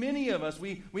so many of us,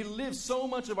 we live so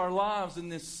much of our lives in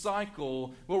this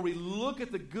cycle where we look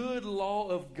at the good law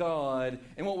of God,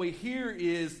 and what we hear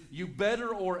is, you better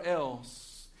or else.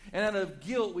 And out of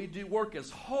guilt, we do work as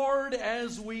hard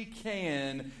as we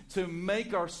can to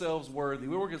make ourselves worthy.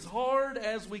 We work as hard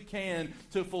as we can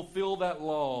to fulfill that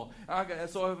law.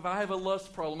 So if I have a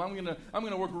lust problem, I'm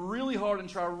gonna work really hard and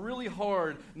try really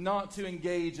hard not to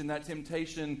engage in that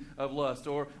temptation of lust.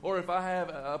 Or if I have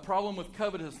a problem with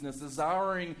covetousness,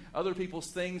 desiring other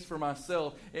people's things for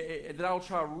myself, that I'll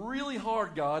try really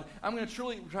hard, God. I'm going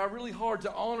to try really hard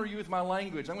to honor you with my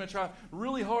language. I'm going to try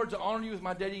really hard to honor you with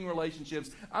my dating relationships.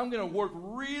 I'm going to work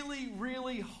really,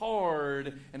 really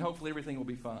hard, and hopefully everything will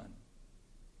be fine.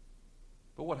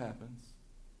 But what happens?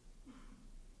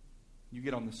 You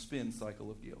get on the spin cycle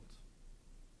of guilt.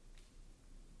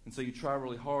 And so you try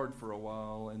really hard for a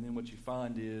while, and then what you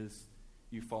find is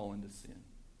you fall into sin.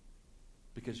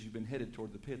 Because you've been headed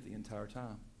toward the pit the entire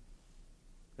time.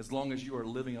 As long as you are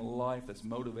living a life that's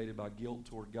motivated by guilt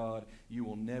toward God, you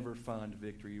will never find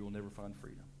victory. You will never find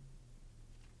freedom.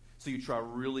 So you try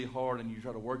really hard and you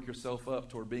try to work yourself up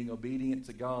toward being obedient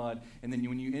to God. And then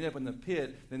when you end up in the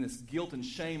pit, then this guilt and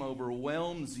shame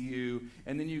overwhelms you.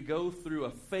 And then you go through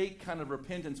a fake kind of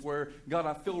repentance where, God,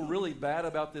 I feel really bad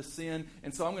about this sin.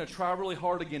 And so I'm going to try really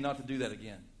hard again not to do that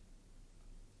again.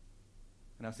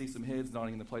 And I see some heads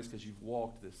nodding in the place because you've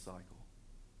walked this cycle.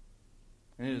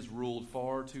 And it has ruled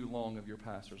far too long of your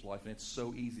pastor's life. And it's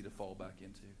so easy to fall back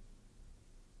into.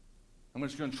 I'm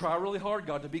just going to try really hard,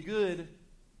 God, to be good.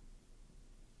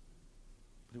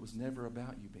 But it was never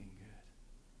about you being good.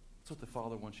 That's what the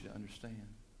Father wants you to understand.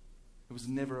 It was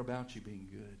never about you being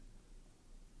good.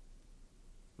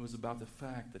 It was about the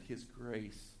fact that His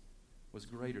grace was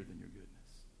greater than your goodness.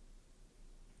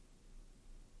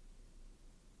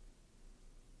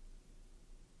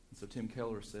 And so Tim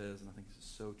Keller says, and I think this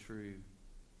is so true,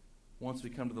 once we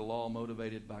come to the law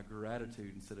motivated by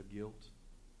gratitude instead of guilt,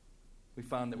 we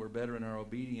find that we're better in our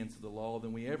obedience to the law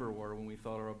than we ever were when we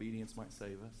thought our obedience might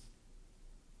save us.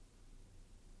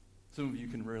 Some of you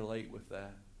can relate with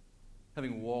that.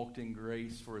 Having walked in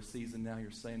grace for a season now,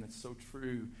 you're saying that's so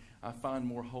true. I find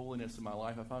more holiness in my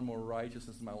life. I find more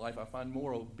righteousness in my life. I find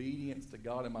more obedience to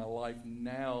God in my life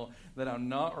now that I'm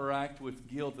not racked with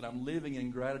guilt, that I'm living in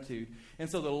gratitude. And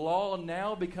so the law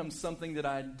now becomes something that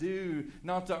I do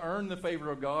not to earn the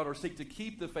favor of God or seek to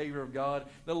keep the favor of God.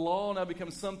 The law now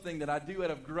becomes something that I do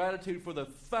out of gratitude for the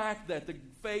fact that the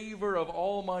favor of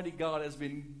Almighty God has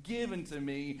been given to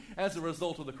me as a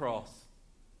result of the cross.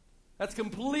 That's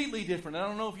completely different. I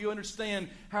don't know if you understand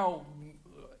how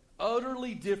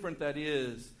utterly different that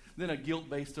is than a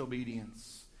guilt-based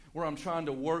obedience, where I'm trying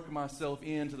to work myself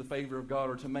into the favor of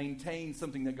God or to maintain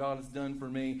something that God has done for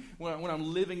me. When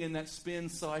I'm living in that spin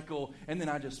cycle, and then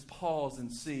I just pause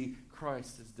and see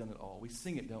Christ has done it all. We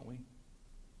sing it, don't we?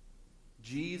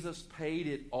 Jesus paid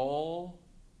it all.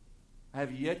 I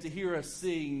have yet to hear us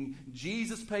sing,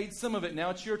 Jesus paid some of it,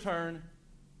 now it's your turn.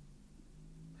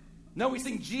 No, we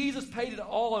sing, Jesus paid it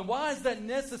all. And why is that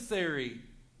necessary?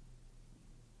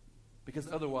 Because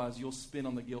otherwise you'll spin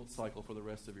on the guilt cycle for the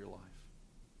rest of your life.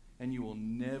 And you will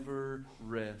never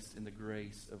rest in the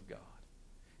grace of God.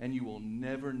 And you will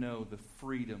never know the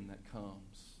freedom that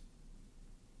comes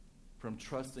from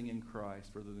trusting in Christ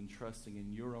rather than trusting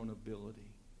in your own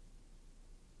ability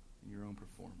and your own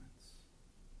performance.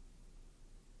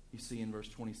 You see in verse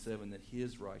 27 that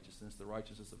His righteousness, the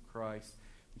righteousness of Christ,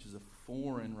 which is a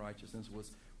foreign righteousness,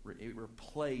 it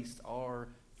replaced our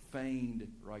feigned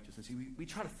righteousness. We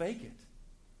try to fake it.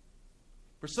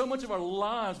 For so much of our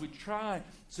lives, we try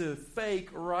to fake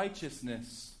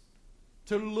righteousness,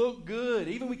 to look good.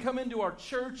 Even we come into our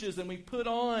churches and we put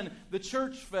on the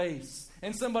church face,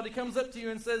 and somebody comes up to you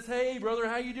and says, "Hey, brother,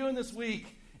 how you doing this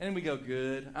week?" And we go,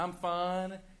 "Good, I'm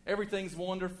fine. Everything's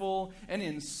wonderful." And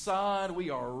inside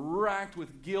we are racked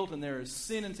with guilt, and there is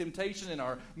sin and temptation, and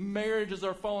our marriages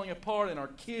are falling apart, and our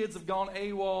kids have gone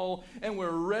AWOL, and we're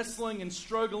wrestling and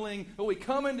struggling. But we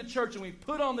come into church and we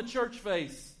put on the church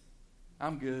face.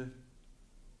 I'm good.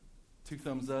 2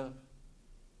 thumbs up.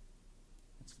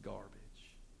 It's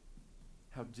garbage.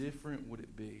 How different would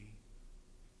it be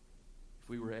if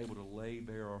we were able to lay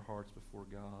bare our hearts before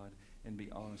God and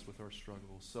be honest with our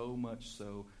struggles? So much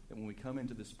so that when we come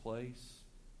into this place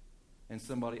and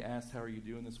somebody asks, "How are you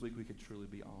doing this week?" we could truly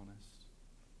be honest.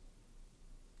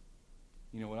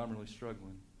 You know what? I'm really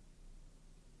struggling.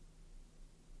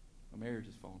 My marriage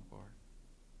is falling apart.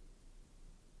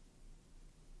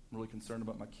 I'm really concerned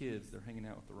about my kids. They're hanging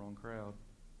out with the wrong crowd,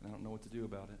 and I don't know what to do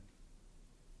about it.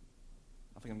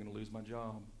 I think I'm going to lose my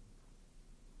job.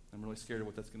 I'm really scared of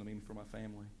what that's going to mean for my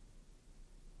family.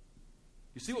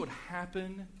 You see what would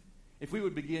happen if we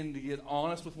would begin to get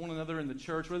honest with one another in the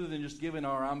church, rather than just giving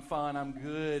our I'm fine, I'm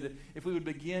good? If we would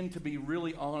begin to be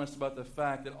really honest about the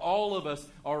fact that all of us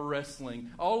are wrestling,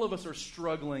 all of us are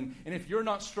struggling, and if you're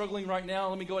not struggling right now,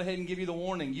 let me go ahead and give you the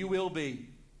warning. You will be.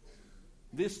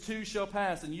 This too shall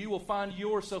pass, and you will find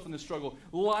yourself in the struggle.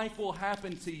 Life will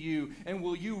happen to you, and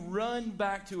will you run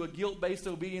back to a guilt-based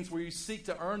obedience where you seek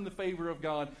to earn the favor of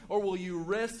God, or will you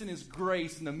rest in His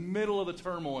grace in the middle of the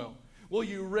turmoil? Will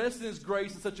you rest in His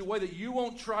grace in such a way that you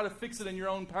won't try to fix it in your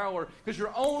own power, because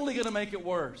you're only going to make it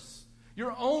worse.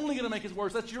 You're only going to make it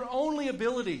worse. That's your only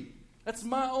ability. That's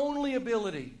my only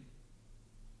ability.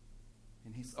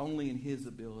 And He's only in His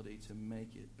ability to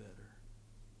make it better,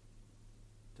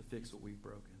 to fix what we've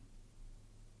broken.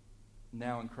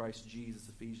 Now in Christ Jesus,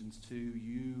 Ephesians 2,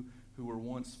 you who were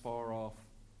once far off,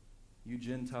 you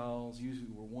Gentiles, you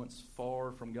who were once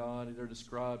far from God, they're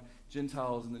described,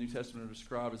 Gentiles in the New Testament are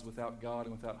described as without God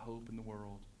and without hope in the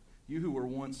world. You who were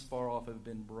once far off have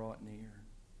been brought near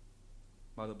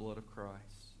by the blood of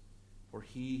Christ, for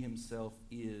He Himself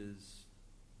is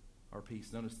our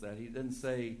peace. Notice that. He doesn't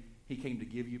say He came to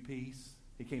give you peace.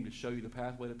 He came to show you the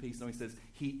pathway to peace. No, He says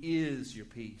He is your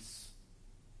peace.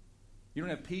 You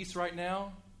don't have peace right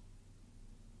now?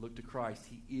 Look to Christ.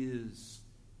 He is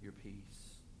your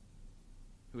peace,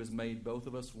 who has made both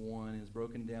of us one and has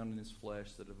broken down in His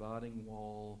flesh the dividing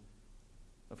wall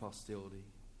of hostility.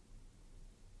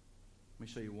 Let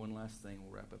me show you one last thing.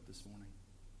 We'll wrap up this morning.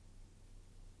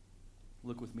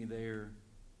 Look with me there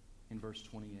in verse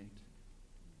 28.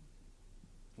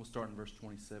 We'll start in verse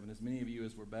 27. As many of you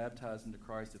as were baptized into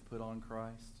Christ have put on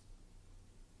Christ.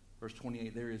 Verse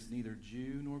 28, there is neither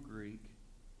Jew nor Greek.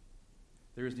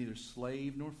 There is neither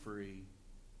slave nor free.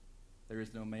 There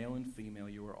is no male and female.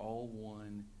 You are all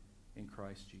one in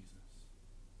Christ Jesus.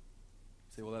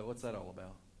 You say, well, what's that all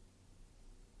about?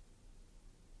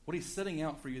 What he's setting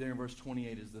out for you there in verse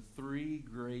 28 is the three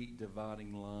great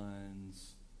dividing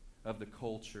lines of the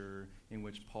culture in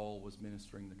which Paul was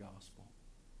ministering the gospel.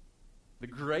 The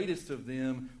greatest of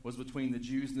them was between the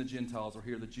Jews and the Gentiles, or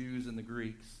here the Jews and the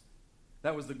Greeks.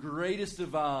 That was the greatest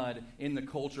divide in the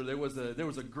culture. There was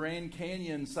a Grand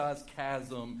Canyon-sized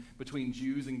chasm between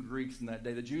Jews and Greeks in that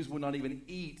day. The Jews would not even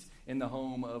eat in the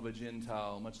home of a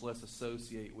Gentile, much less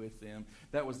associate with them.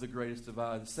 That was the greatest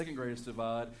divide. The second greatest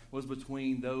divide was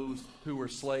between those who were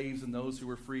slaves and those who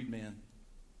were freedmen.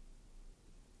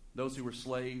 Those who were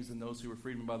slaves and those who were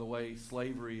freedmen. By the way,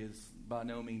 slavery is by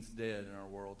no means dead in our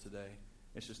world today.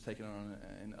 It's just taken on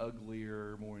an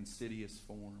uglier, more insidious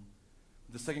form.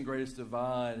 The second greatest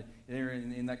divide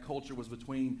in that culture was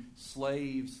between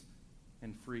slaves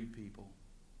and free people.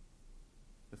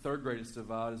 The third greatest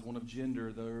divide is one of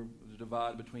gender, the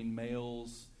divide between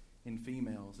males and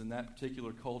females. In that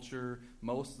particular culture,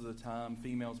 most of the time,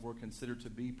 females were considered to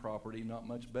be property, not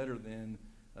much better than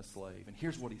a slave. And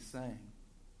here's what he's saying.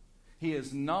 He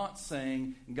is not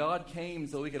saying God came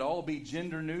so we could all be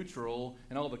gender neutral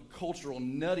and all the cultural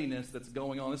nuttiness that's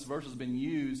going on. This verse has been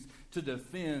used to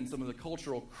defend some of the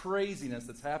cultural craziness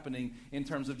that's happening in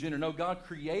terms of gender. No, God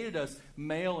created us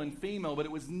male and female, but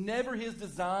it was never His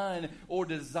design or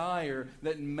desire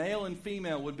that male and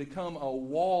female would become a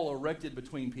wall erected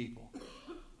between people.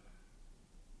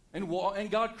 And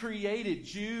God created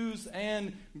Jews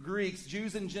and Greeks,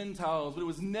 Jews and Gentiles, but it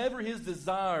was never His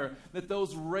desire that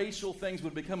those racial things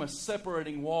would become a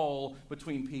separating wall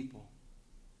between people.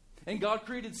 And God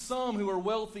created some who are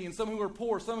wealthy and some who are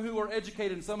poor, some who are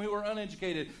educated and some who are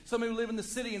uneducated, some who live in the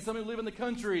city and some who live in the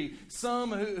country,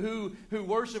 some who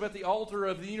worship at the altar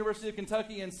of the University of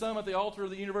Kentucky and some at the altar of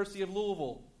the University of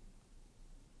Louisville.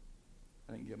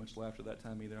 I didn't get much laughter that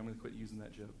time either. I'm going to quit using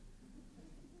that joke.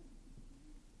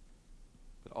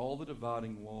 But all the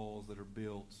dividing walls that are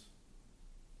built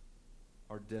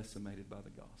are decimated by the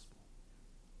gospel.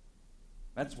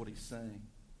 That's what he's saying.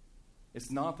 It's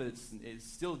not that it's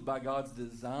still by God's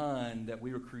design that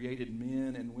we were created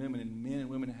men and men and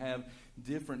women have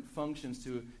different functions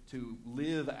to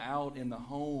live out in the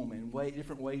home and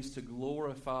different ways to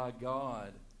glorify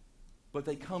God. But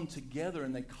they come together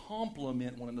and they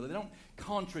complement one another. They don't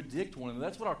contradict one another.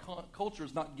 That's what our culture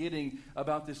is not getting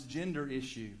about this gender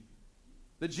issue.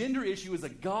 The gender issue is a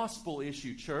gospel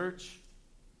issue, church.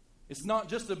 It's not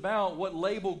just about what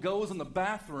label goes in the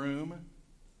bathroom.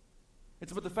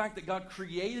 It's about the fact that God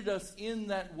created us in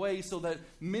that way so that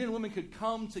men and women could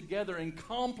come together and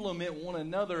complement one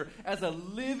another as a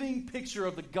living picture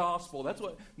of the gospel. That's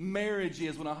what marriage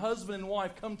is. When a husband and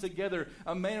wife come together,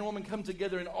 a man and woman come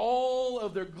together in all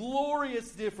of their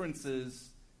glorious differences,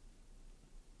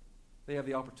 they have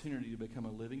the opportunity to become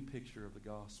a living picture of the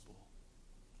gospel,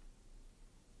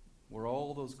 where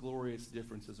all those glorious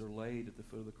differences are laid at the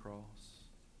foot of the cross,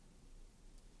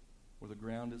 where the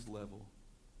ground is level,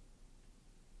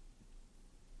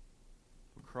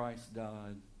 where Christ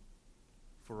died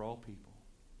for all people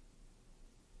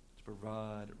to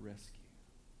provide rescue.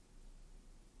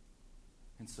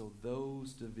 And so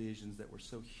those divisions that were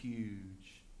so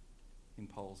huge in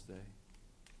Paul's day.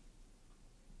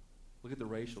 Look at the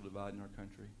racial divide in our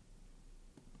country.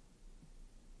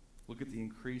 Look at the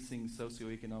increasing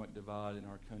socioeconomic divide in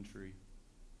our country.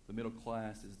 The middle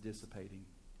class is dissipating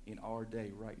in our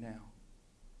day right now.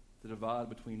 The divide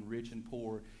between rich and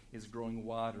poor is growing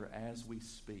wider as we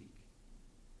speak.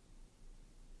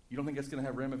 You don't think that's going to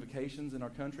have ramifications in our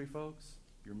country, folks?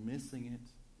 You're missing it.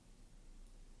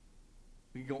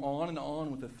 We can go on and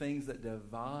on with the things that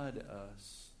divide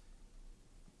us.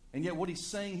 And yet what he's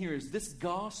saying here is this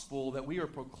gospel that we are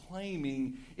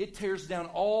proclaiming, it tears down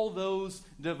all those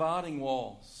dividing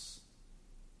walls.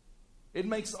 It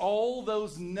makes all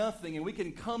those nothing, and we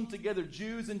can come together,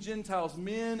 Jews and Gentiles,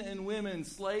 men and women,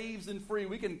 slaves and free.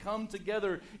 We can come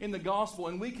together in the gospel,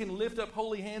 and we can lift up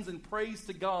holy hands and praise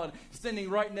to God, standing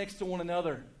right next to one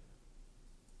another.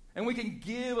 And we can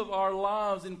give of our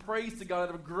lives in praise to God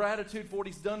out of gratitude for what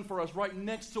He's done for us right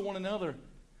next to one another.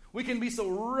 We can be so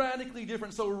radically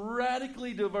different, so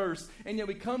radically diverse, and yet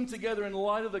we come together in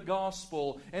light of the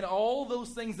gospel, and all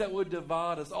those things that would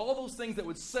divide us, all those things that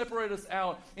would separate us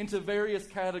out into various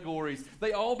categories,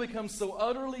 they all become so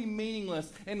utterly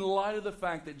meaningless in light of the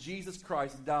fact that Jesus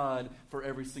Christ died for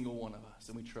every single one of us,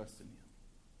 and we trust in Him.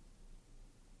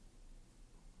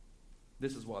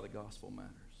 This is why the gospel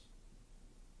matters.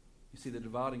 You see, the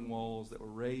dividing walls that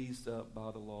were raised up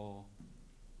by the law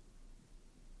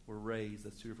were raised,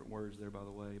 that's two different words there, by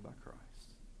the way, by Christ.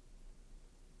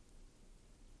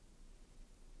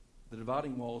 The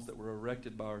dividing walls that were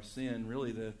erected by our sin,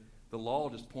 really the law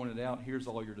just pointed out, here's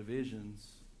all your divisions.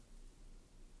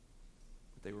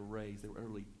 But they were raised, they were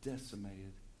utterly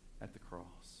decimated at the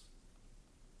cross.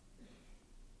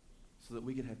 So that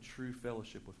we could have true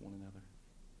fellowship with one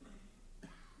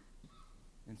another.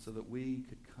 And so that we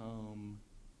could come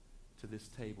to this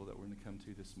table that we're going to come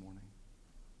to this morning.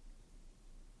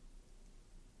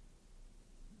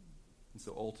 And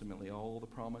so ultimately, all the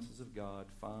promises of God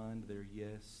find their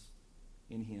yes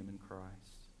in Him, in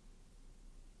Christ.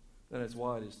 That is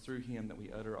why it is through Him that we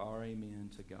utter our amen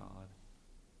to God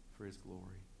for His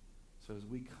glory. So as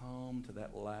we come to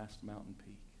that last mountain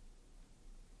peak,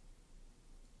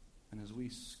 and as we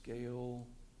scale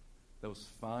those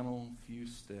final few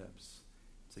steps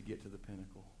to get to the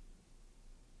pinnacle,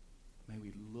 may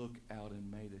we look out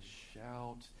and may the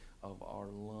shout of our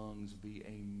lungs be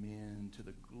amen to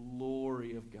the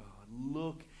glory of God.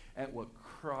 Look at what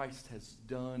Christ has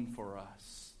done for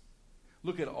us.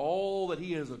 Look at all that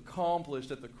He has accomplished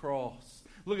at the cross.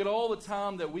 Look at all the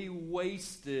time that we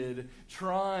wasted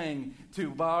trying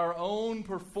to, by our own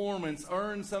performance,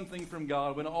 earn something from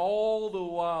God, when all the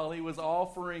while He was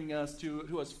offering us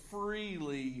to us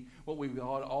freely what we had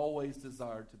always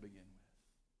desired to begin.